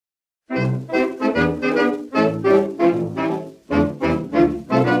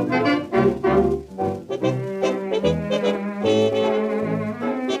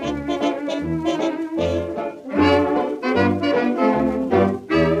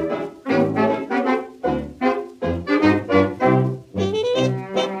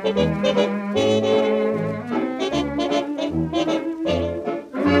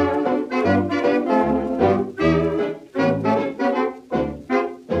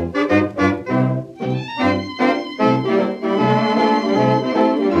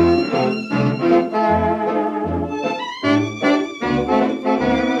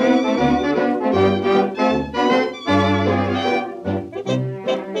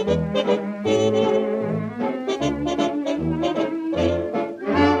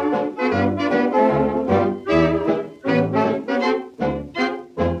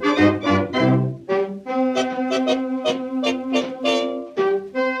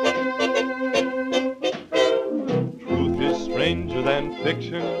Stranger than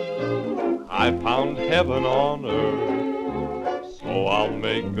fiction, I found heaven on earth. So I'll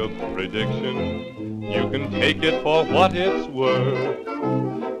make a prediction, you can take it for what it's worth.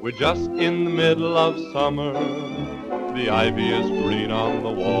 We're just in the middle of summer, the ivy is green on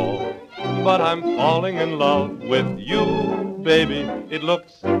the wall, but I'm falling in love with you, baby. It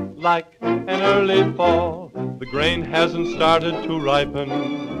looks like an early fall. The grain hasn't started to ripen,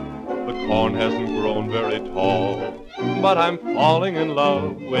 the corn hasn't grown very tall, but I'm falling in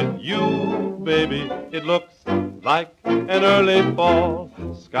love with you, baby. It looks like an early fall.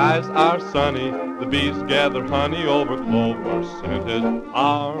 Skies are sunny, the bees gather honey over clover-scented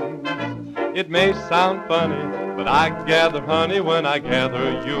arms. It may sound funny, but I gather honey when I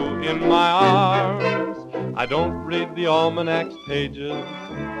gather you in my arms. I don't read the almanac's pages,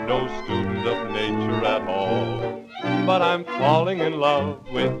 no student of nature at all, but I'm falling in love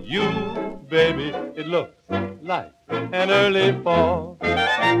with you, baby. It looks like an early fall.